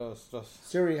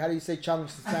Siri, how do you say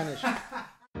challenge in Spanish?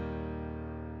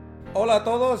 Hola a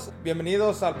todos,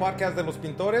 bienvenidos al podcast de los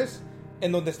Pintores,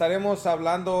 en donde estaremos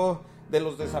hablando de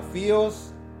los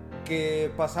desafíos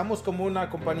que pasamos como una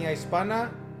compañía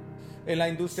hispana en la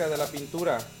industria de la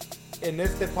pintura. En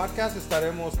este podcast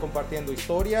estaremos compartiendo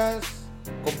historias,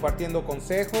 compartiendo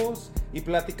consejos y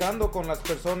platicando con las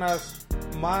personas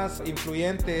más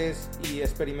influyentes y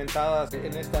experimentadas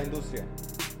en esta industria.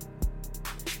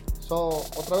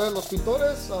 Otra vez los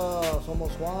pintores,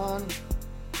 somos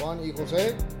Juan y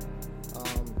José.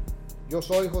 Yo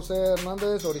soy José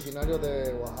Hernández, originario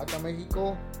de Oaxaca,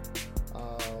 México.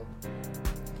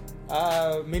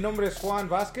 Mi nombre es Juan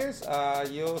Vázquez,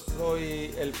 yo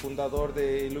soy el fundador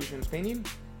de Illusions Painting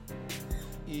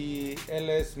y él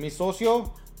es mi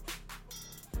socio.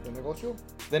 ¿De negocio?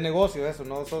 De negocio, eso,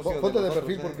 no socio. Ponte de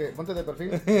perfil, porque ponte de perfil.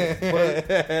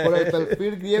 Por el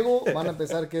perfil griego van a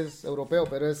pensar que es europeo,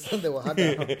 pero es de Oaxaca,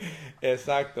 ¿no?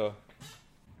 Exacto.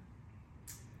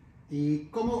 ¿Y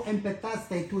cómo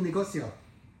empezaste tu negocio?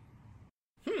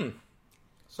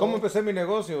 ¿Cómo empecé mi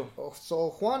negocio?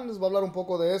 Juan les va a hablar un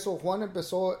poco de eso. Juan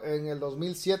empezó en el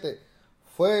 2007.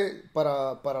 Fue,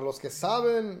 para los que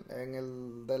saben,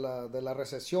 de la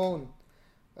recesión.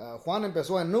 Juan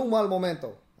empezó en un mal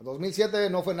momento. En 2007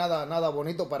 no fue nada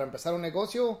bonito para empezar un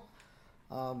negocio.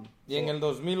 Y en el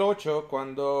 2008,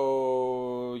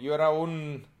 cuando yo era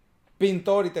un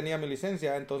pintor y tenía mi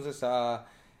licencia, entonces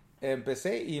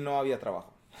empecé y no había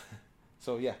trabajo.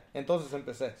 Entonces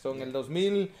empecé. En el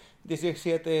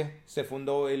 2017 se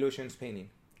fundó Illusions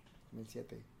Painting.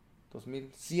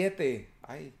 2007.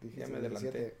 Ay, ya me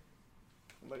adelanté.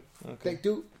 Okay. Take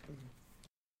two.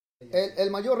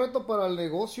 El mayor reto para el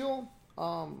negocio,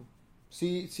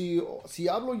 si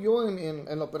hablo yo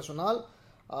en lo personal,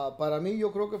 para mí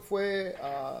yo creo que fue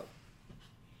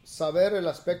saber el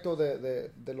aspecto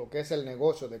de lo que es el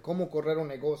negocio, de cómo correr un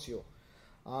negocio.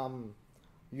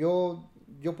 Yo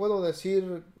puedo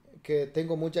decir que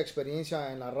tengo mucha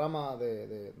experiencia en la rama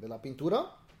de la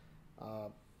pintura,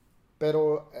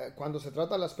 pero cuando se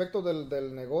trata del aspecto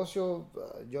del negocio,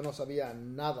 yo no sabía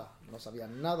nada.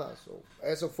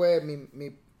 Eso fue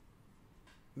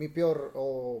mi peor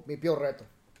reto.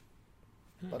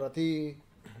 Para ti,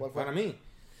 ¿cuál fue?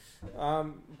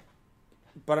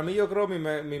 Para mí yo creo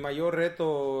mi mayor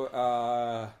reto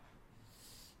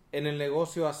en el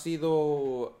negocio ha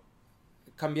sido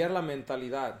cambiar la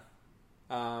mentalidad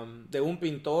de un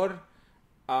pintor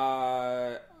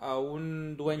a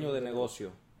un dueño de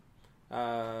negocio.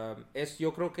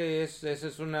 Yo creo que ese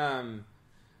es un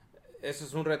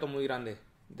reto muy grande,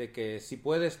 de que si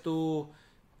puedes tú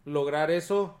lograr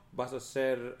eso, vas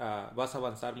a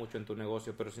avanzar mucho en tu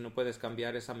negocio, pero si no puedes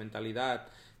cambiar esa mentalidad,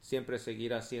 siempre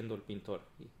seguirás siendo el pintor.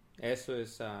 Y eso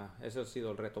ha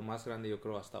sido el reto más grande, yo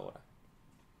creo, hasta ahora.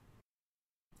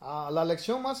 La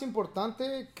lección más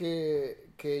importante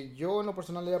que yo en lo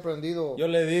personal he aprendido... Yo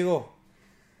le digo,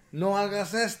 no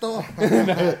hagas esto.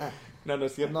 No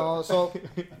es cierto.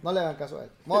 No le hagan caso a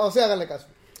él. Háganle caso.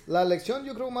 La lección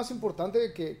yo creo más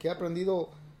importante que he aprendido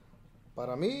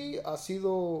para mí ha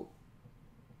sido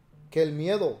que el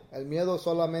miedo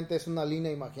solamente es una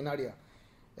línea imaginaria.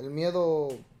 El miedo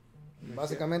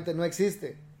básicamente no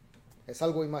existe. Es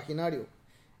algo imaginario.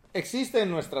 Existe en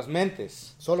nuestras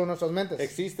mentes. Solo en nuestras mentes.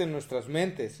 Existe en nuestras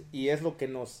mentes y es lo que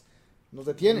nos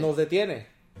detiene.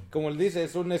 Como él dice,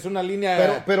 es una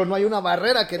línea... Pero no hay una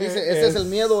barrera que dice, ese es el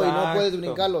miedo y no puedes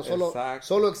brincarlo.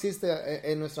 Solo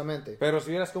existe en nuestra mente. Pero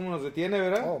si vieras cómo nos detiene,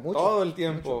 ¿verdad? Mucho, todo el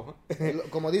tiempo. Mucho.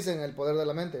 Como dicen, el poder de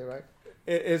la mente, ¿right?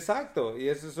 Exacto. Y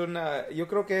eso es yo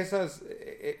creo que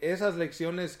esas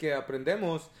lecciones que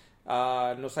aprendemos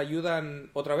nos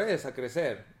ayudan otra vez a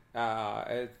crecer.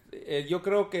 Yo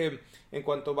creo que en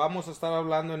cuanto vamos a estar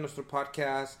hablando en nuestro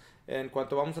podcast, en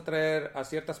cuanto vamos a traer a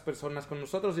ciertas personas con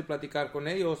nosotros y platicar con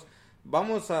ellos,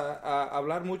 vamos a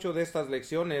hablar mucho de estas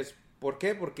lecciones. ¿Por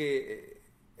qué? Porque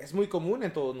es muy común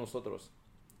en todos nosotros.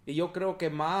 Y yo creo que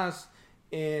más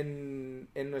en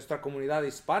nuestra comunidad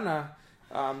hispana,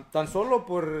 tan solo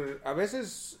por a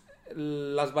veces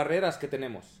las barreras que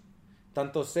tenemos.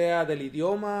 Tanto sea del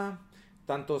idioma,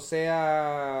 tanto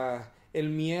sea el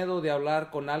miedo de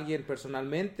hablar con alguien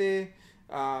personalmente,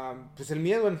 pues el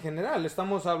miedo en general.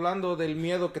 Estamos hablando del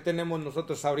miedo que tenemos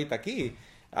nosotros ahorita aquí.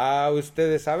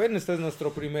 Ustedes saben, este es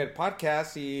nuestro primer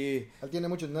podcast y... Él tiene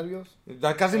muchos nervios.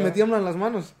 Casi me tiemblan las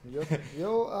manos.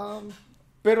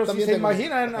 Pero si se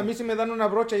imaginan, a mí si me dan una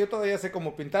brocha, yo todavía sé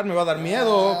cómo pintar, me va a dar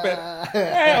miedo. Pero,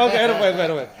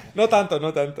 no tanto.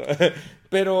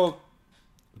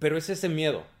 Pero es ese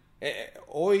miedo.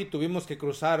 Hoy tuvimos que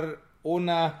cruzar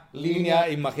una línea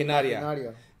imaginaria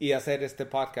imaginaria. y hacer este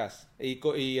podcast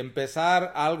y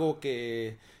empezar algo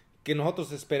que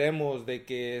nosotros esperemos de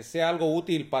que sea algo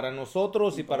útil para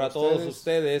nosotros y para todos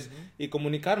ustedes y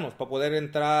comunicarnos para poder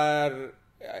entrar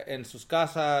en sus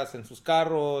casas, en sus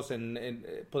carros,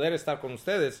 en poder estar con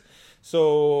ustedes.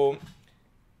 So,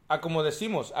 como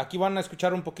decimos, aquí van a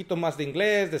escuchar un poquito más de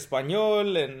inglés, de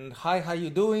español, en hi, how you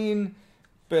doing,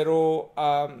 pero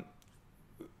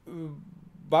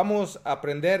vamos a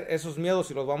aprender esos miedos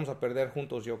y los vamos a perder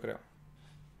juntos, yo creo.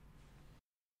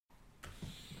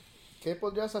 ¿Qué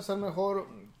podrías hacer mejor?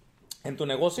 ¿En tu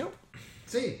negocio?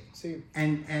 Sí, Sí.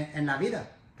 en la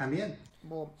vida también.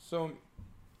 Bueno, So,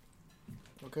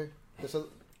 ok.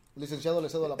 Licenciado, le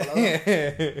cedo la palabra.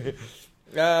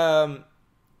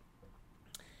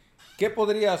 ¿Qué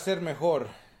podría hacer mejor?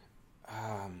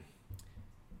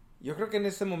 Yo creo que en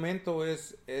este momento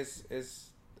es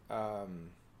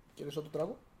 ¿Quieres otro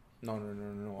trago?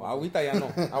 No. Agüita ya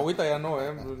no,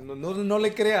 no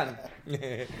le crean.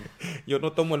 Yo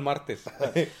no tomo el martes.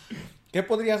 ¿Qué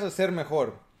podrías hacer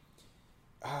mejor?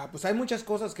 Pues hay muchas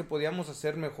cosas que podríamos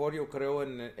hacer mejor, yo creo,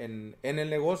 en el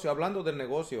negocio. Hablando del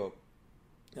negocio,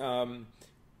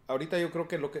 ahorita yo creo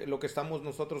que lo que estamos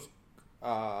nosotros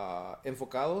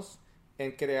enfocados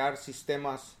en crear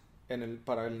sistemas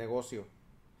para el negocio.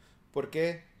 ¿Por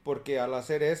qué? Porque al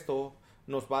hacer esto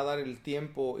nos va a dar el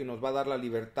tiempo y nos va a dar la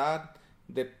libertad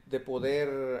de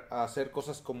poder hacer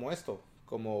cosas como esto,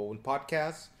 como un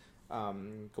podcast,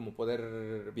 como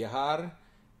poder viajar.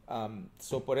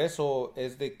 Por eso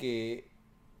es de que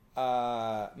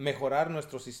mejorar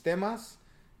nuestros sistemas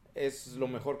es lo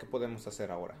mejor que podemos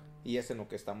hacer ahora, y es en lo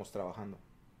que estamos trabajando.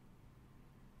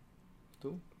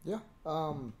 ¿Tú? Ya.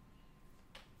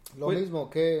 Lo Pues- mismo,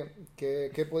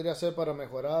 ¿qué podría hacer para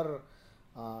mejorar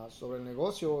sobre el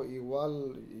negocio?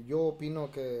 Igual yo opino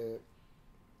que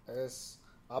es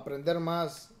aprender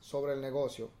más sobre el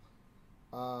negocio,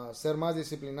 ser más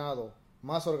disciplinado,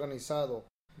 más organizado.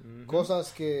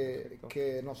 Cosas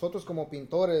que nosotros como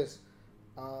pintores,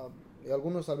 y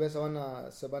algunos tal vez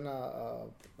se van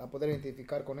a poder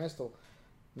identificar con esto.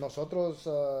 Nosotros,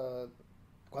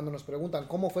 cuando nos preguntan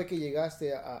cómo fue que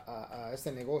llegaste a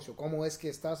este negocio, cómo es que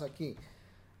estás aquí,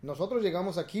 nosotros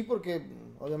llegamos aquí porque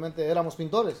obviamente éramos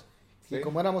pintores. Sí. Y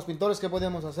como éramos pintores, ¿qué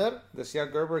podíamos hacer? Decía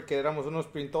Gerber que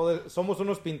somos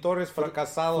unos pintores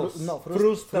fracasados,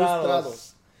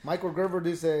 Frustrados. Michael Gerber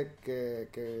dice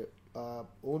que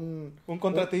un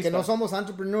contratista. que no somos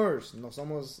entrepreneurs, no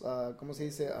somos, ¿cómo se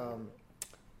dice?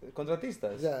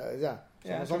 Contratistas.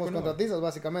 No somos contratistas,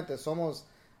 básicamente. Somos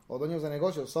o dueños de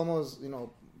negocios. Somos,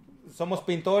 Somos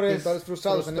pintores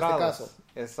frustrados en este caso.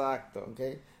 Exacto.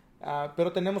 Okay.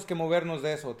 Pero tenemos que movernos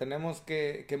de eso. Tenemos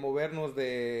que movernos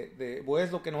pues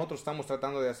es lo que nosotros estamos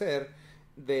tratando de hacer,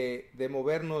 de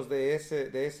movernos de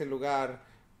ese lugar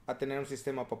a tener un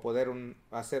sistema para poder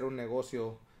hacer un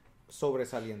negocio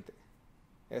sobresaliente.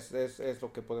 Es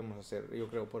lo que podemos hacer, yo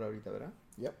creo, por ahorita, ¿verdad?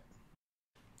 Yep.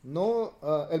 No,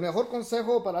 el mejor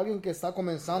consejo para alguien que está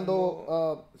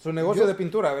comenzando... Su negocio de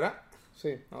pintura, ¿verdad?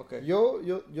 Sí. Okay. Yo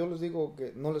les digo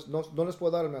que no les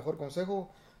puedo dar el mejor consejo.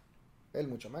 Él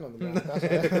mucho menos.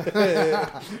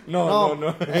 No.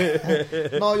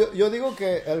 No, yo digo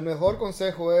que el mejor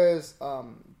consejo es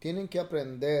tienen que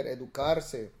aprender,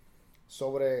 educarse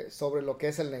sobre lo que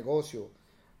es el negocio.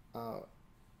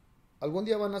 Algún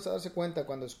día van a darse cuenta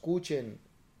cuando escuchen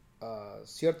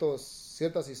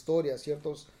ciertas historias,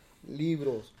 ciertos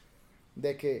libros,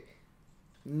 de que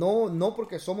no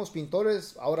porque somos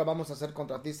pintores ahora vamos a ser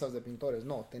contratistas de pintores.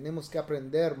 No, tenemos que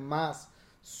aprender más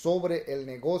sobre el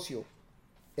negocio.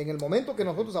 En el momento que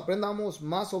nosotros aprendamos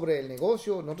más sobre el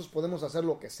negocio, nosotros podemos hacer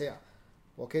lo que sea,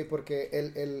 ¿ok? Porque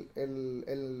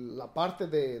la parte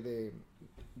de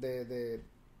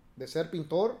ser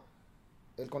pintor,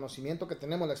 el conocimiento que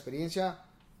tenemos, la experiencia,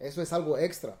 eso es algo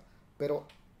extra. Pero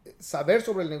saber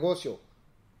sobre el negocio,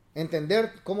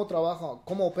 entender cómo trabaja,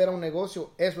 cómo opera un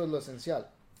negocio, eso es lo esencial.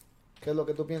 ¿Qué es lo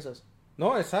que tú piensas?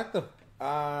 No, exacto.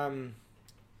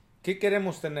 ¿Qué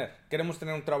queremos tener? ¿Queremos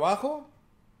tener un trabajo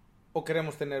o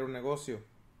queremos tener un negocio?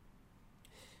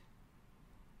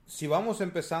 Si vamos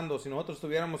empezando, si nosotros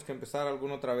tuviéramos que empezar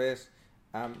alguna otra vez,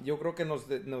 yo creo que nos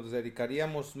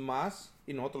dedicaríamos más,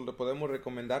 y nosotros le podemos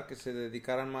recomendar que se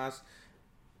dedicaran más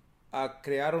a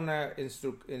crear una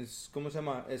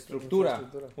estructura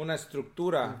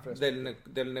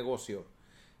del negocio.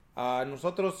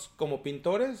 Nosotros como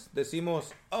pintores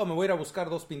decimos, me voy a ir a buscar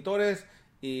 2 pintores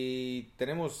y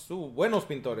tenemos buenos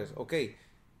pintores, ok,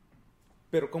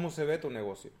 pero ¿cómo se ve tu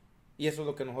negocio? Y eso es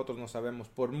lo que nosotros no sabemos.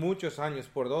 Por muchos años,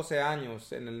 por 12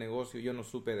 años en el negocio, yo no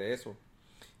supe de eso.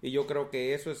 Y yo creo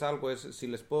que eso es algo, si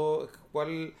les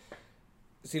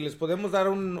podemos dar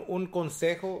un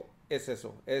consejo, es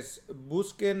eso, es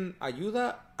busquen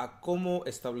ayuda a cómo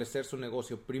establecer su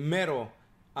negocio primero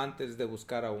antes de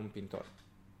buscar a un pintor.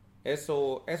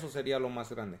 Eso sería lo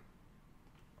más grande.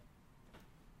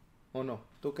 ¿O no?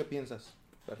 ¿Tú qué piensas?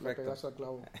 Perfecto. Le pegaste al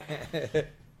clavo.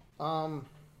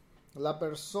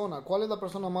 ¿Cuál es la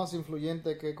persona más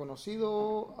influyente que he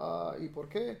conocido y por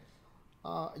qué?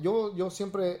 Yo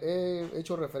siempre he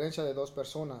hecho referencia de dos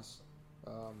personas.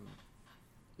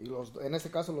 En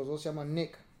este caso los dos se llaman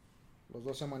Nick. Los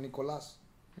dos se llaman Nicolás.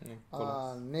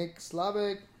 Nick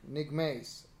Slavik, Nick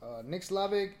Mays. Nick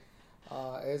Slavik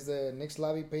es de Nick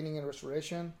Slavik Painting and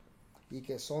Restoration y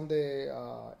que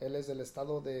él es del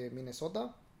estado de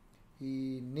Minnesota,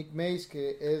 y Nick Mays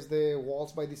que es de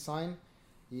Walls by Design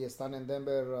y están en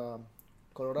Denver,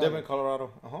 Colorado. Denver,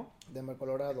 Colorado. Uh-huh. Denver,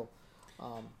 Colorado.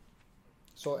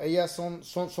 Ellas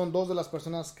son dos de las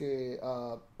personas que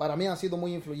para mí han sido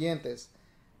muy influyentes.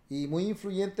 Y muy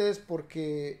influyentes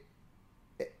porque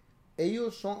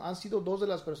ellos han sido dos de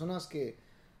las personas que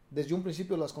desde un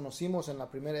principio las conocimos en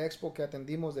la primera expo que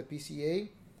atendimos de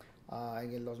PCA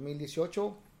en el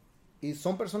 2018. Y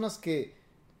son personas que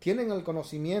tienen el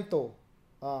conocimiento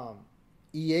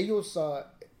y ellos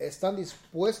están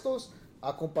dispuestos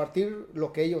a compartir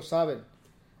lo que ellos saben.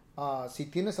 Si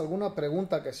tienes alguna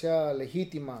pregunta que sea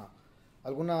legítima,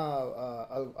 alguna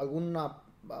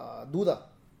duda,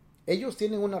 ellos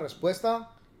tienen una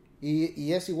respuesta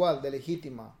y es igual de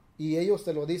legítima. Y ellos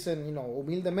te lo dicen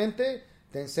humildemente,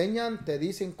 te enseñan, te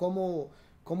dicen cómo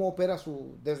opera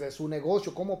desde su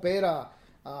negocio, cómo opera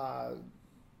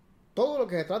todo lo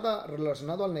que se trata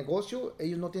relacionado al negocio.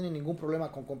 Ellos no tienen ningún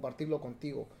problema con compartirlo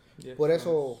contigo. Yes, por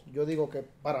eso yo digo que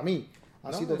para mí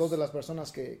han sido dos de las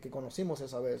personas que conocimos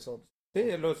esa vez. Sí,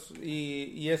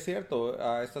 y es cierto,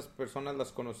 a estas personas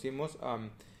las conocimos.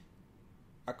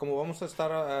 Como vamos a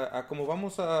estar,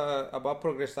 va a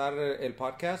progresar el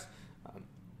podcast,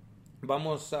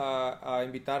 vamos a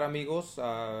invitar amigos,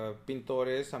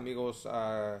 pintores, amigos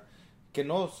que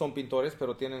no son pintores,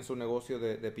 pero tienen su negocio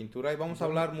de pintura, y vamos a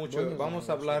hablar mucho,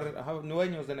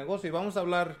 dueños de negocio, y vamos a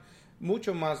hablar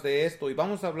mucho más de esto, y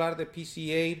vamos a hablar de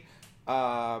PCA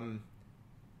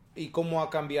y cómo ha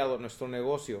cambiado nuestro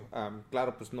negocio.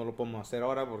 Claro, pues no lo podemos hacer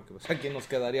ahora porque pues, aquí nos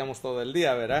quedaríamos todo el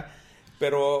día, ¿verdad?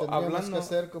 Pero tendríamos que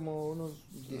hacer como unos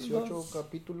 18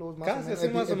 capítulos más casi, o menos.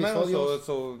 Casi más o menos.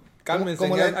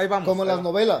 Cálmense, ahí vamos. Como las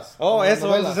novelas. Vamos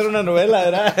a hacer una novela,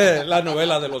 ¿verdad? La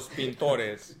novela de los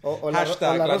pintores.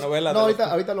 Hashtag la novela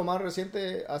ahorita lo más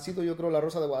reciente ha sido, yo creo, La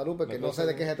Rosa de Guadalupe, que no sé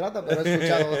de qué se trata, pero he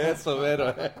escuchado. Eso,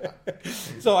 pero.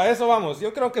 A eso vamos.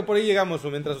 Yo creo que por ahí llegamos,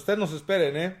 mientras ustedes nos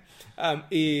esperen,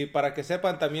 y para que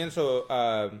sepan también,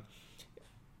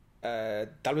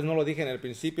 tal vez no lo dije en el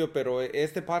principio, pero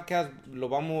este podcast lo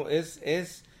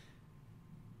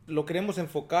queremos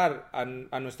enfocar a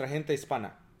nuestra gente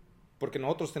hispana, porque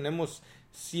nosotros tenemos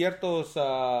ciertos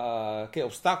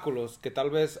obstáculos que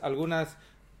tal vez algunas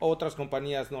otras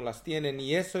compañías no las tienen,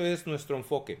 y eso es nuestro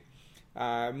enfoque.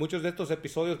 Muchos de estos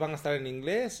episodios van a estar en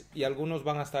inglés y algunos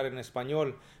van a estar en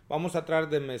español. Vamos a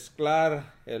tratar de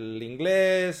mezclar el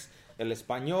inglés, el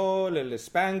español, el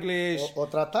spanglish. O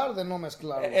tratar de no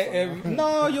mezclarlo.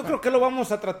 No, yo creo que lo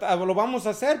vamos a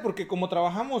hacer, porque como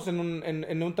trabajamos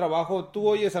en un trabajo, tú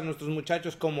oyes a nuestros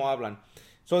muchachos cómo hablan.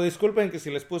 Disculpen que si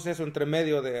les puse eso entre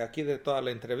medio de aquí de toda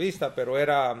la entrevista, pero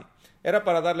era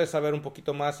para darles saber un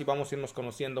poquito más y vamos a irnos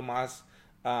conociendo más.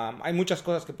 Hay muchas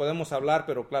cosas que podemos hablar,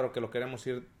 pero claro que lo queremos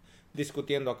ir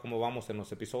discutiendo a cómo vamos en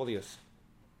los episodios.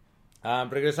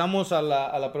 Regresamos a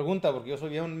la pregunta, porque yo soy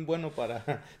bien bueno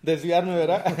para desviarme,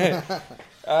 ¿verdad?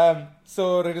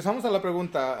 Regresamos a la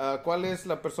pregunta. ¿Cuál es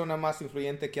la persona más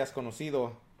influyente que has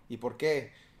conocido y por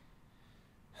qué?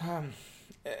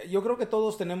 Yo creo que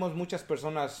todos tenemos muchas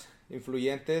personas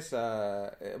influyentes,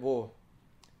 no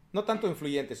tanto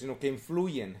influyentes, sino que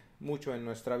influyen mucho en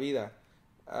nuestra vida.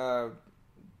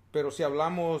 Pero si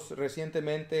hablamos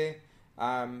recientemente,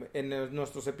 en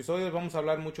nuestros episodios vamos a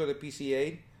hablar mucho de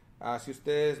PCA. Si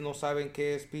ustedes no saben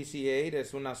qué es PCA,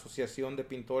 es una asociación de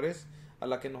pintores a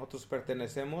la que nosotros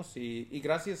pertenecemos, y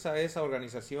gracias a esa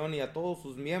organización y a todos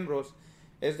sus miembros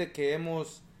es de que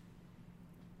hemos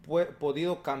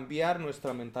podido cambiar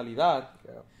nuestra mentalidad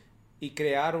y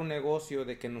crear un negocio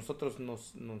de que nosotros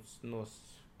nos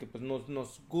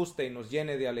guste y nos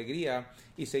llene de alegría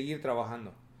y seguir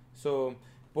trabajando.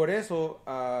 Por eso,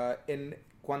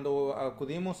 cuando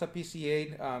acudimos a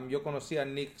PCA, yo conocí a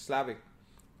Nick Slavik.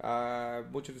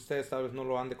 Muchos de ustedes tal vez no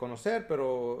lo han de conocer,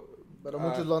 pero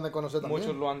muchos lo han de conocer también.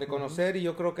 Muchos lo han de conocer, y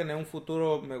yo creo que en un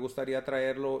futuro me gustaría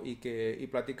traerlo y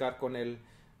platicar con él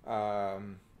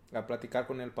a platicar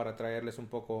con él para traerles un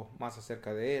poco más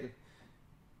acerca de él.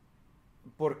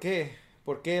 ¿Por qué?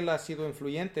 ¿Por qué él ha sido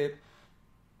influyente?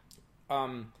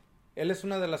 Él es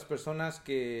una de las personas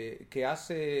que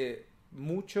hace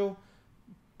mucho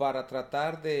para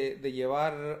tratar de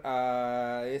llevar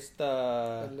a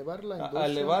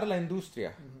elevar la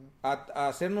industria, a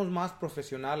hacernos más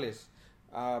profesionales.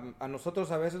 A nosotros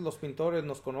a veces los pintores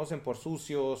nos conocen por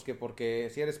sucios, que porque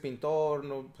si eres pintor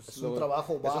no, pues es un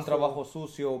trabajo bajo. Es un trabajo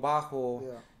sucio, bajo.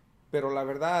 Yeah. Pero la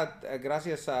verdad,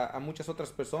 gracias a muchas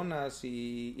otras personas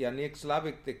y a Nick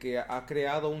Slavik, de que ha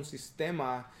creado un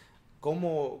sistema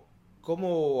cómo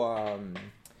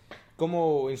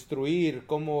instruir,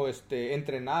 cómo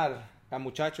entrenar a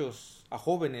muchachos, a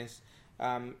jóvenes.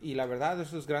 Y la verdad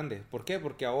eso es grande. ¿Por qué?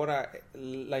 Porque ahora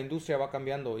la industria va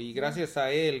cambiando y gracias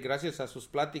a él, gracias a sus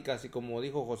pláticas y como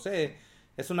dijo José,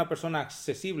 es una persona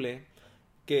accesible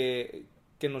que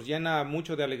nos llena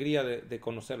mucho de alegría de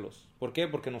conocerlos. ¿Por qué?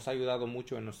 Porque nos ha ayudado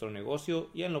mucho en nuestro negocio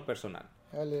y en lo personal.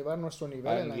 A elevar nuestro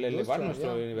nivel en la industria. Elevar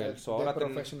nuestro nivel. De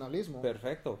profesionalismo.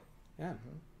 Perfecto. Yeah.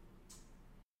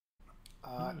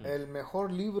 El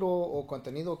mejor libro o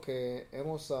contenido que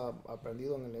hemos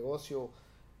aprendido en el negocio,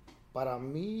 para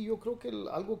mí yo creo que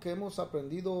algo que hemos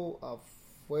aprendido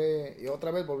fue, y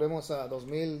otra vez volvemos a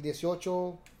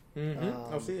 2018,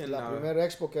 la primera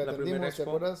expo que atendimos, ¿te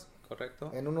acuerdas?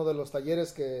 Correcto. En uno de los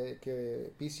talleres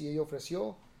que PCA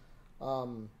ofreció,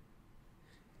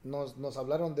 nos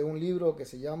hablaron de un libro que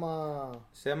se llama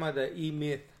The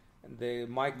E-Myth de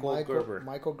Michael Gerber.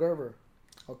 Michael Gerber.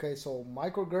 Okay, so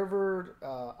Michael Gerber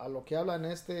a lo que habla en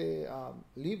este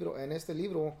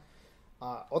libro,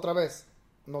 otra vez,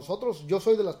 yo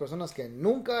soy de las personas que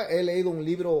nunca he leído un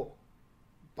libro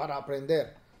para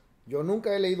aprender. Yo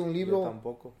nunca he leído un libro. Yo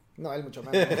tampoco. No, él mucho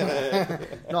menos.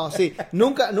 No, sí,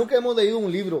 nunca hemos leído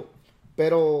un libro,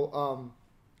 pero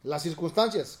las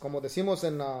circunstancias, como decimos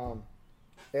en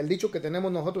el dicho que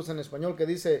tenemos nosotros en español que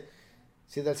dice,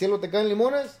 si del cielo te caen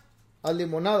limones, haz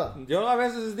limonada. Yo a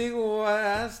veces digo,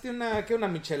 hazte una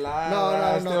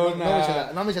michelada.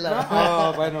 No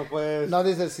michelada. No, bueno, pues. No,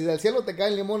 dice, si del cielo te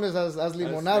caen limones, haz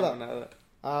limonada.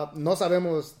 No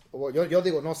sabemos, yo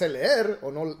digo, no sé leer o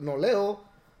no leo,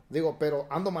 digo, pero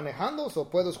ando manejando,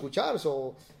 puedo escuchar,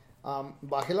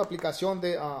 bajé la aplicación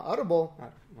de Audible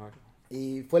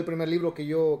y fue el primer libro que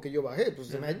yo bajé, pues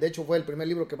de hecho fue el primer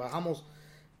libro que bajamos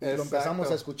y lo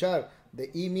empezamos a escuchar, The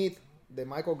E-Myth de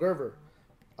Michael Gerber.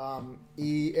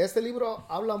 Y este libro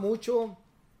habla mucho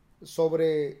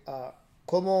sobre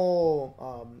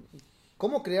cómo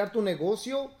crear tu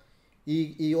negocio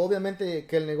y obviamente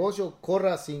que el negocio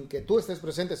corra sin que tú estés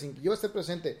presente, sin que yo esté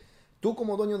presente, tú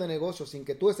como dueño de negocio, sin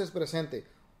que tú estés presente,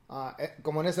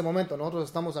 como en este momento nosotros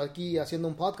estamos aquí haciendo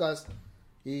un podcast.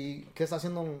 ¿Y qué está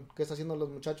haciendo los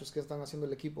muchachos? ¿Qué están haciendo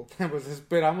el equipo? Pues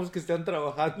esperamos que estén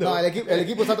trabajando. No, el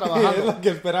equipo está trabajando. Es lo que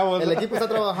esperamos. El equipo está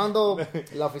trabajando,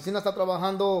 la oficina está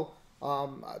trabajando,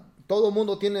 todo el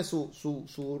mundo tiene su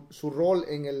rol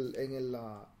en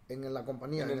la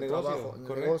compañía, en el negocio, trabajo,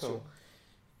 en el negocio.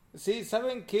 Sí,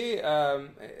 ¿saben qué?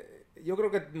 Yo creo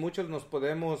que muchos nos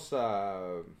podemos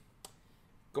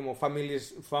como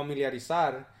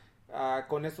familiarizar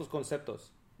con estos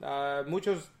conceptos.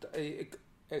 Muchos,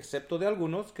 excepto de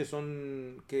algunos que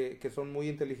son muy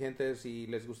inteligentes y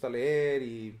les gusta leer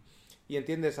y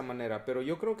entiende de esa manera, pero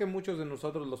yo creo que muchos de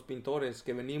nosotros los pintores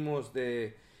que venimos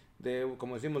de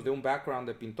como decimos, de un background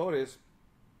de pintores,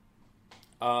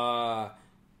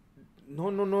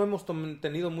 no hemos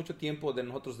tenido mucho tiempo de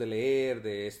nosotros de leer,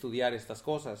 de estudiar estas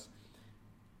cosas.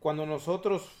 Cuando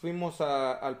nosotros fuimos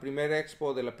al primer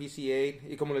expo de la PCA,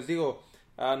 y como les digo,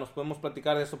 nos podemos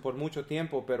platicar de eso por mucho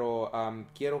tiempo, pero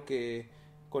quiero que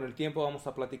con el tiempo vamos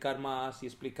a platicar más y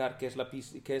explicar qué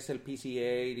es el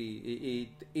PCA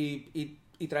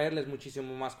y traerles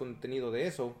muchísimo más contenido de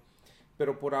eso.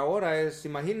 Pero por ahora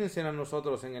imagínense a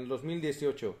nosotros en el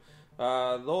 2018,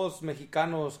 dos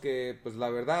mexicanos que pues la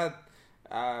verdad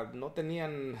no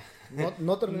tenían...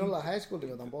 No terminó la high school,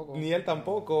 yo tampoco. Ni él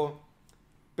tampoco.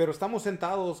 Pero estamos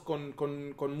sentados con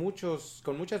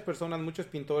muchas personas, muchos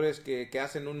pintores que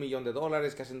hacen $1 millón, que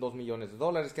hacen $2 millones,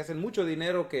 que hacen mucho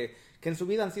dinero, que en su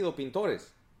vida han sido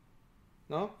pintores,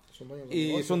 ¿no?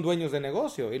 Son dueños de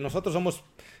negocio. Y nosotros somos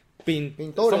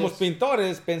pintores. Somos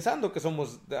pintores pensando que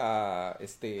somos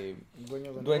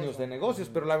dueños de negocios.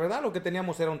 Pero la verdad lo que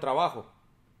teníamos era un trabajo.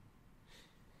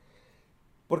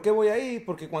 ¿Por qué voy ahí?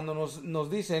 Porque cuando nos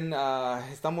dicen,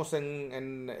 estamos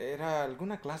era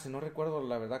alguna clase, no recuerdo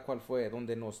la verdad cuál fue,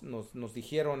 donde nos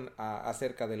dijeron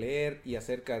acerca de leer y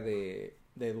acerca de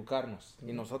educarnos.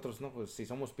 Y nosotros, no, pues si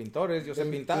somos pintores, yo sé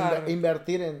pintar.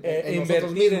 Invertir en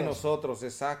nosotros mismos. En nosotros,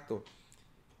 exacto.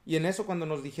 Y en eso cuando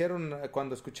nos dijeron,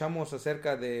 cuando escuchamos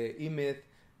acerca de Imid,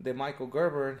 de Michael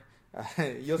Gerber,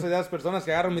 yo soy de las personas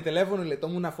que agarro mi teléfono y le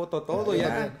tomo una foto a todo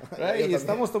ya. Y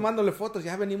estamos tomándole fotos,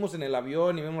 ya venimos en el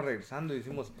avión y vemos regresando y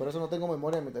decimos... Por eso no tengo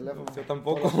memoria en mi teléfono. Yo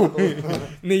tampoco.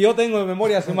 Ni yo tengo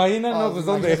memoria, ¿se imaginan? No, pues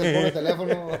 ¿dónde? El pobre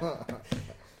teléfono.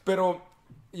 Pero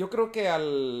yo creo que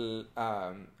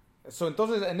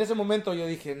entonces en ese momento yo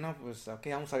dije, no, pues ok,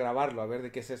 vamos a grabarlo, a ver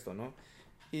de qué es esto, ¿no?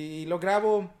 Y lo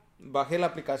grabo, bajé la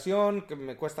aplicación, que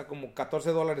me cuesta como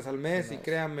 $14 al mes, nice. Y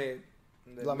créanme,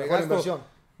 la mejor inversión.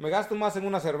 Me gasto más en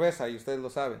una cerveza y ustedes lo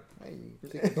saben. Ay,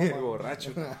 sí que toma.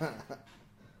 Borracho.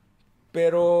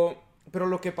 Pero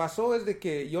lo que pasó es de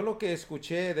que yo lo que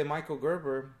escuché de Michael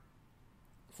Gerber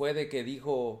fue de que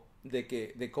dijo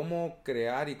de cómo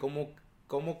crear y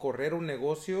cómo correr un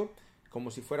negocio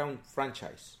como si fuera un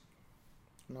franchise.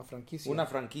 Una franquicia. Una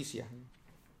franquicia.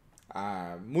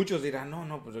 Muchos dirán,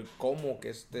 no, pues ¿cómo? ¿Que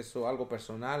es eso algo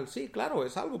personal? Sí, claro,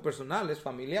 es algo personal, es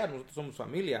familiar, nosotros somos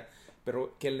familia,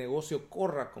 pero que el negocio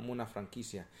corra como una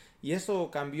franquicia. Y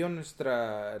eso cambió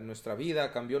nuestra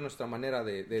vida, cambió nuestra manera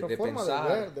de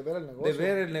pensar. De ver el negocio. De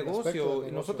ver el negocio.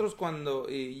 Y nosotros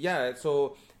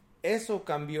eso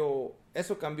cambió,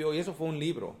 y eso fue un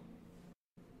libro.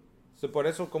 Por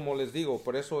eso, como les digo,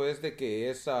 por eso es de que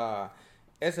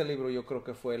ese libro yo creo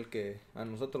que fue el que a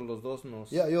nosotros los dos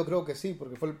nos... yo creo que sí,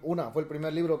 porque fue el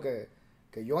primer libro que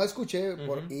yo escuché,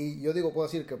 y yo puedo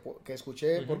decir que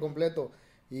escuché por completo,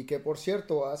 y que por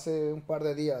cierto, hace un par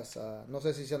de días, no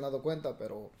sé si se han dado cuenta,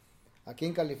 pero aquí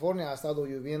en California ha estado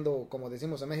lloviendo, como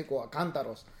decimos en México, a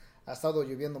cántaros, ha estado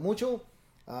lloviendo mucho.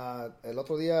 El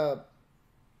otro día,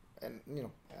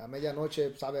 a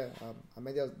medianoche, a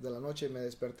medias de la noche me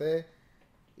desperté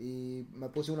y me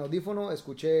puse un audífono,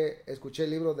 escuché el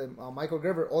libro de Michael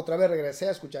Gerber. Otra vez regresé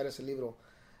a escuchar ese libro.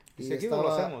 Y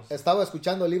estaba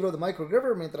escuchando el libro de Michael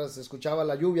Gerber mientras escuchaba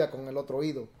la lluvia con el otro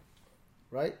oído.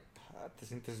 Right? Te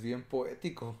sientes bien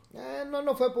poético.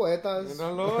 No fue poeta.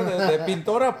 De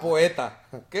pintor a poeta.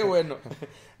 Qué bueno.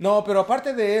 No, pero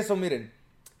aparte de eso, miren,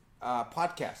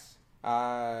 podcast.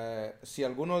 Si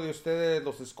alguno de ustedes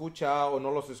los escucha o no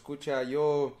los escucha,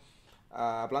 yo...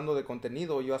 hablando de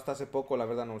contenido, yo hasta hace poco la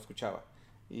verdad no lo escuchaba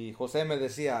y José me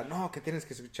decía, no, que tienes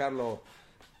que escucharlo.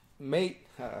 Mate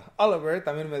Oliver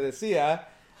también me decía,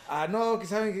 no, que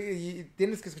saben que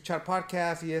tienes que escuchar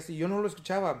podcast y eso, y yo no lo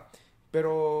escuchaba,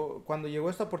 pero cuando llegó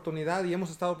esta oportunidad y hemos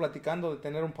estado platicando de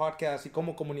tener un podcast y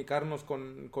cómo comunicarnos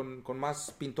con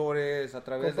más pintores a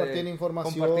través compartir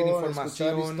información,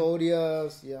 escuchar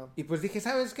historias, y pues dije,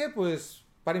 ¿sabes qué? Pues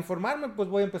para informarme pues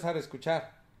voy a empezar a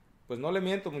escuchar. Pues no le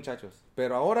miento, muchachos,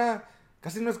 pero ahora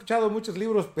casi no he escuchado muchos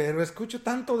libros, pero escucho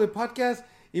tanto de podcast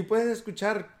y puedes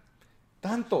escuchar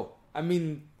tanto.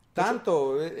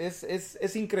 Tanto.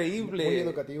 Es increíble. Muy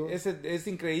educativo. Es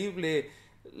increíble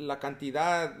la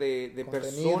cantidad de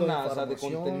personas, de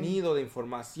contenido, de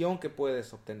información que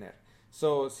puedes obtener.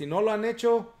 Si no lo han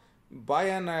hecho,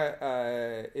 vayan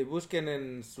y busquen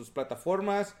en sus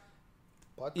plataformas.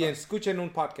 Y escuchen un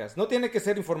podcast. No tiene que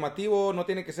ser informativo, no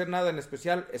tiene que ser nada en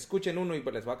especial. Escuchen uno y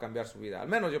les va a cambiar su vida. Al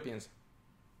menos yo pienso.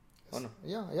 Bueno.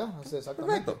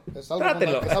 Exactamente. Perfecto. Es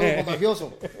algo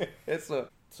contagioso. Eso.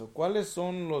 ¿Cuáles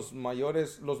son los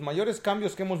mayores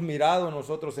cambios que hemos mirado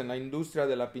nosotros en la industria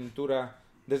de la pintura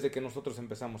desde que nosotros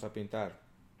empezamos a pintar?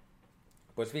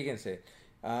 Pues fíjense.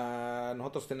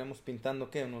 Nosotros tenemos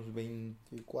pintando, ¿qué? Unos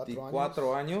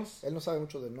 24 años. Él no sabe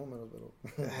mucho de números,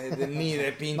 pero... ni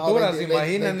de pintura, se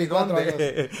imaginan ni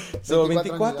dónde.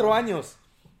 24 años.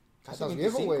 Casi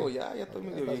 25, viejo, ya estoy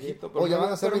medio viejito.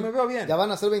 Pero, pero me veo bien. Ya van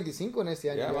a ser 25 en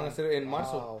este año. Ya van a ser en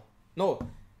marzo. Wow. No,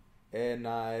 en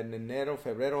enero,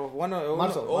 febrero. Bueno,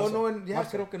 marzo.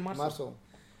 Creo que en marzo.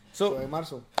 En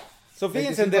marzo.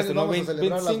 Fíjense de eso, ¿no? Vamos a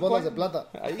celebrar las bodas de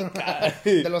plata.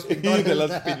 De los pintores. De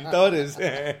los pintores.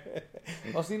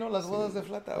 O si no, las bodas de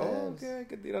plata. Hay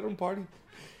que tirar un party.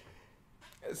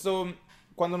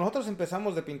 Cuando nosotros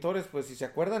empezamos de pintores, pues si se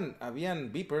acuerdan,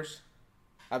 habían beepers,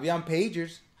 habían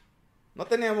pagers. No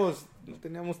teníamos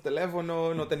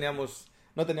teléfono, no teníamos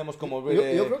como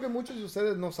ver. Yo creo que muchos de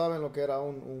ustedes no saben lo que era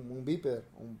un beeper,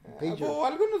 un pager.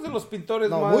 Algunos de los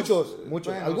pintores más. Muchos.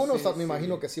 Bueno, algunos sí, me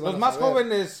imagino que sí van a saber. Los más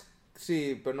jóvenes.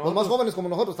 Sí, pero no. Los más jóvenes como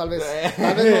nosotros, tal vez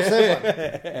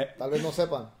no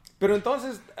sepan. Pero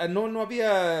entonces no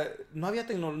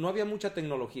había mucha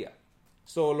tecnología.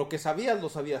 Lo que sabías, lo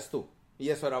sabías tú. Y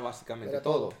eso era básicamente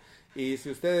todo. Y si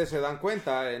ustedes se dan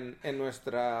cuenta, en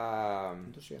nuestra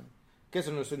industria, ¿qué es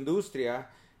nuestra industria?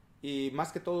 Y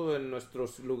más que todo en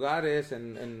nuestros lugares,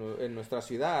 en nuestra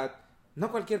ciudad,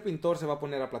 no cualquier pintor se va a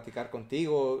poner a platicar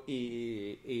contigo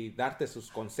y darte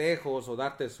sus consejos o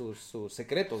darte sus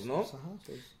secretos, ¿no? Ajá,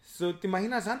 sí. ¿Te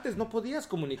imaginas? Antes no podías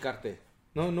comunicarte.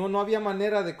 No había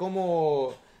manera de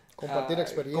cómo compartir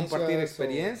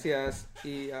experiencias.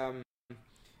 Y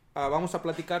vamos a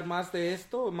platicar más de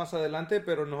esto más adelante,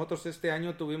 pero nosotros este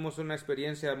año tuvimos una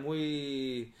experiencia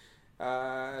muy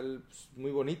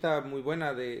bonita, muy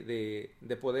buena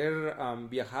de poder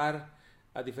viajar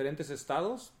a diferentes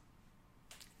estados.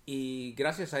 Y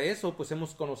gracias a eso, pues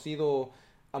hemos conocido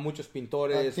a muchos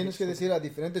pintores. Tienes que decir a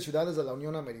diferentes ciudades de la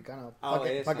Unión Americana.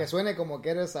 Para que suene como que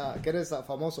eres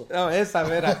famoso. No, esa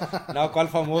vera. No, ¿cuál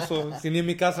famoso? Si ni en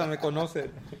mi casa me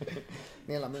conocen.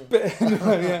 Ni en la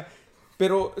mía.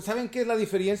 Pero, ¿saben qué es la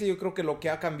diferencia? Yo creo que lo que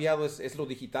ha cambiado es lo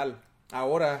digital.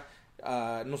 Ahora,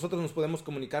 nosotros nos podemos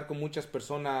comunicar con muchas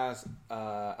personas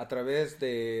a través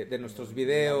de nuestros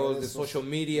videos, de social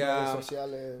media,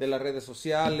 de las redes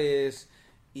sociales.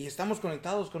 Y estamos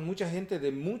conectados con mucha gente de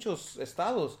muchos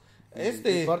estados.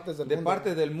 Partes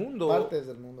del mundo.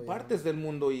 Partes del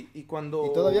mundo. Y cuando...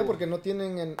 Y todavía porque no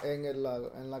tienen en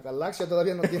la galaxia,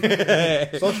 todavía no tienen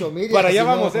social media. Para allá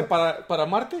vamos, ¿Para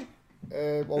Marte?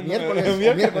 O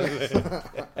miércoles.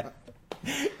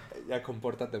 Ya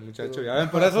compórtate, muchacho. Ya ven,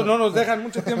 por eso no nos dejan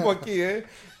mucho tiempo aquí, ¿eh?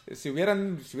 Si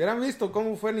hubieran visto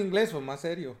cómo fue en inglés, fue más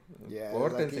serio.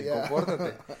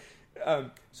 Compórtate.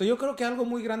 Yo creo que algo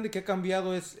muy grande que ha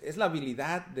cambiado es la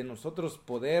habilidad de nosotros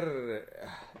poder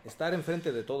estar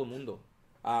enfrente de todo el mundo,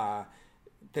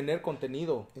 tener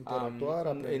contenido,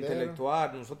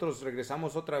 intelectuar. Nosotros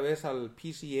regresamos otra vez al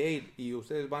PCA y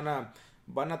ustedes van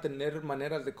a tener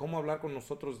maneras de cómo hablar con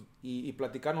nosotros y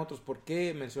platicar nosotros por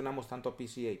qué mencionamos tanto a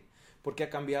PCA, porque ha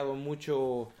cambiado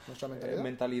mucho nuestra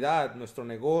mentalidad, nuestro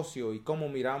negocio y cómo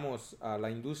miramos a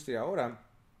la industria ahora.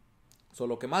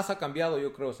 Lo que más ha cambiado,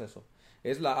 yo creo, es eso.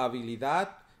 Es la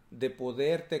habilidad de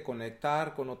poderte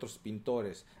conectar con otros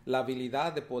pintores. La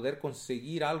habilidad de poder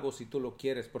conseguir algo si tú lo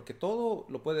quieres. Porque todo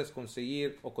lo puedes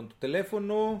conseguir o con tu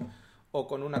teléfono o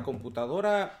con una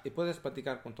computadora y puedes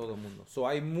platicar con todo el mundo.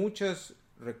 Hay muchos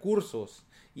recursos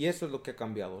y eso es lo que ha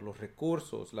cambiado. Los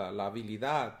recursos, la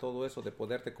habilidad, todo eso de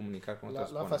poderte comunicar con otras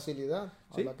personas. La facilidad.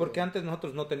 Sí, porque antes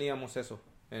nosotros no teníamos eso.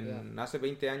 Hace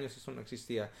 20 años eso no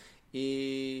existía.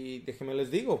 Y déjenme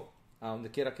les digo, a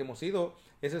donde quiera que hemos ido,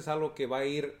 eso es algo que va a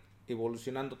ir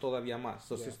evolucionando todavía más.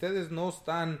 Si ustedes no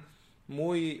están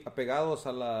muy apegados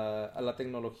a la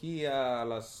tecnología, a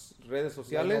las redes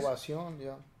sociales, la innovación,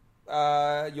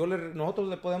 nosotros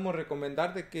le podemos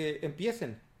recomendar de que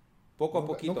empiecen poco a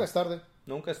poquito. Nunca es tarde.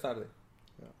 Nunca es tarde.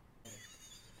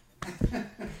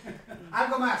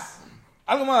 Algo más.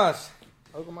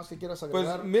 ¿Algo más que quieras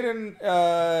agregar? Pues miren,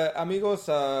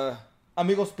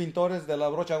 amigos pintores de la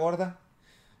brocha gorda.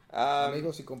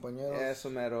 Amigos y compañeros. Eso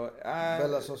mero. De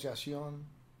la asociación.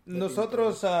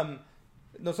 Nosotros,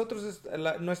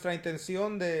 nuestra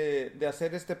intención de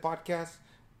hacer este podcast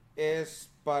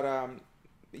es para,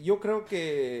 yo creo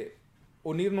que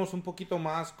unirnos un poquito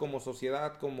más como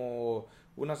sociedad, como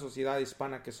una sociedad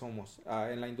hispana que somos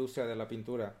en la industria de la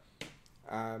pintura.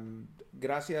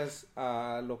 Gracias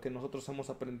a lo que nosotros hemos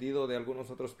aprendido de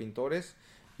algunos otros pintores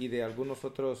y de algunos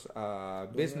otros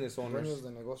business owners,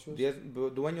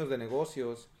 dueños de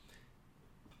negocios,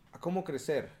 a cómo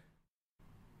crecer,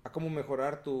 a cómo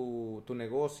mejorar tu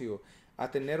negocio,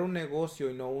 a tener un negocio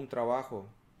y no un trabajo.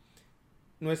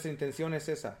 Nuestra intención es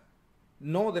esa.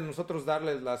 No de nosotros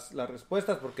darles las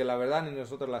respuestas, porque la verdad ni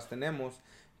nosotros las tenemos,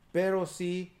 pero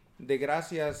sí de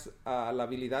gracias a la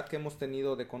habilidad que hemos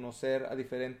tenido de conocer a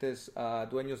diferentes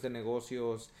dueños de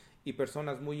negocios y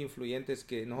personas muy influyentes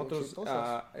que nosotros,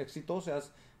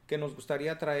 exitosas, que nos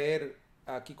gustaría traer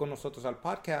aquí con nosotros al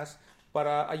podcast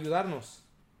para ayudarnos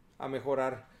a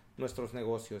mejorar nuestros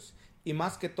negocios. Y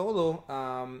más que todo,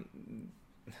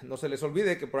 no se les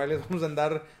olvide que por ahí les vamos a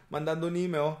andar mandando un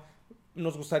email.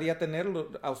 Nos gustaría tenerlo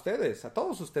a ustedes, a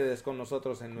todos ustedes con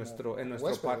nosotros en nuestro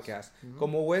podcast,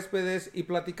 como huéspedes y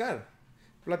platicar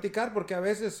porque a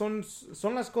veces son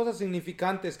las cosas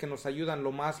significantes que nos ayudan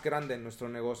lo más grande en nuestro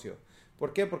negocio.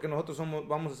 ¿Por qué? Porque nosotros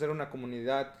vamos a ser una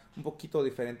comunidad un poquito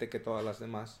diferente que todas las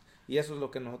demás y eso es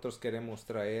lo que nosotros queremos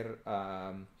traer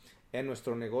en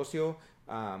nuestro negocio.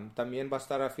 También va a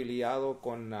estar afiliado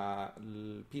con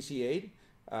el PCA.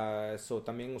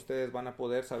 También ustedes van a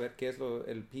poder saber qué es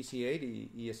el PCA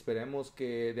y esperemos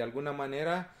que de alguna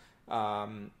manera,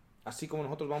 así como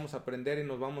nosotros vamos a aprender y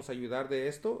nos vamos a ayudar de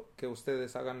esto, que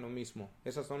ustedes hagan lo mismo.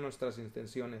 Esas son nuestras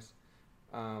intenciones.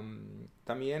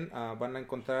 También van a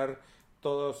encontrar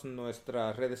todas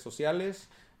nuestras redes sociales.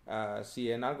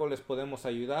 Si en algo les podemos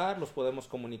ayudar, los podemos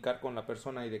comunicar con la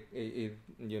persona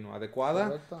adecuada.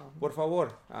 Correcto. Por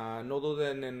favor, no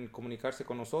duden en comunicarse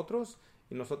con nosotros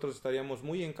y nosotros estaríamos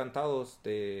muy encantados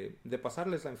de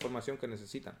pasarles la información que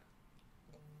necesitan.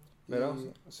 ¿Verdad?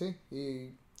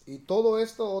 Y todo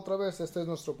esto, otra vez, este es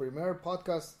nuestro primer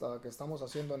podcast que estamos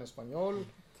haciendo en español.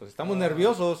 Pues estamos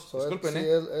nerviosos, disculpen.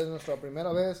 Es nuestra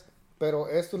primera vez, pero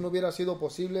esto no hubiera sido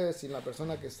posible sin la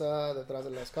persona que está detrás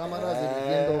de las cámaras,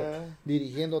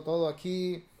 dirigiendo todo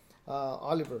aquí,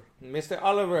 Oliver. Mr.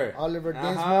 Oliver. Oliver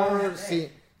Dinsmore,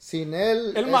 sin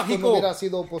él, El esto mágico. no hubiera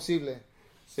sido posible.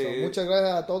 Sí. Muchas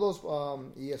gracias a todos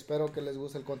y espero que les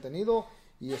guste el contenido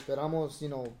y esperamos,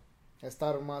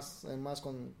 estar más en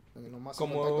contacto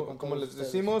con como todos les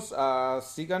ustedes. decimos,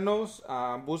 síganos,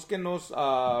 búsquenos,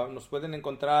 nos pueden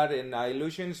encontrar en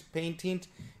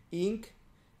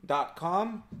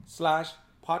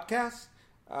illusionspaintinginc.com/podcast.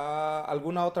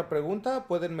 ¿Alguna otra pregunta?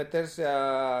 Pueden meterse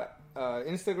a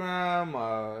Instagram,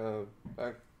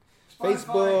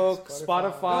 Facebook,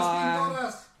 Spotify.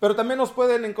 Pero también nos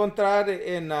pueden encontrar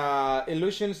en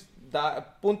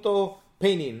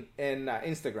illusions.painting en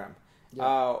Instagram.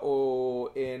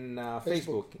 O en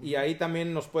Facebook. Y ahí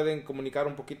también nos pueden comunicar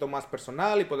un poquito más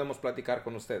personal y podemos platicar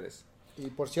con ustedes. Y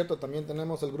por cierto, también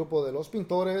tenemos el grupo de los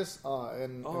pintores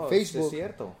en Facebook. Es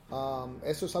cierto.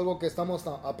 Eso es algo que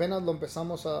apenas lo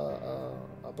empezamos a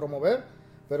promover,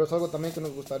 pero es algo también que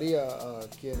nos gustaría,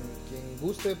 quien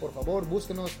guste, por favor,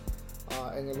 búsquenos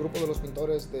en el grupo de los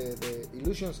pintores de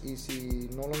Illusions, y si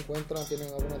no lo encuentran, tienen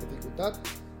alguna dificultad,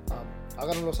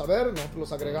 háganoslo saber, nosotros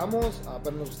los agregamos,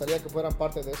 pero nos gustaría que fueran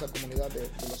parte de esa comunidad de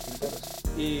los pintores.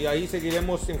 Y ahí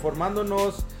seguiremos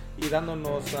informándonos y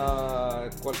dándonos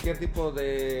cualquier tipo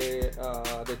de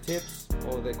tips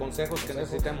o de consejos que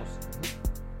necesitemos.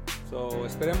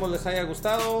 Esperemos les haya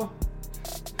gustado.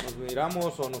 Nos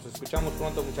miramos o nos escuchamos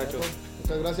pronto, muchachos.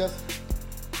 Muchas gracias.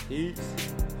 Peace.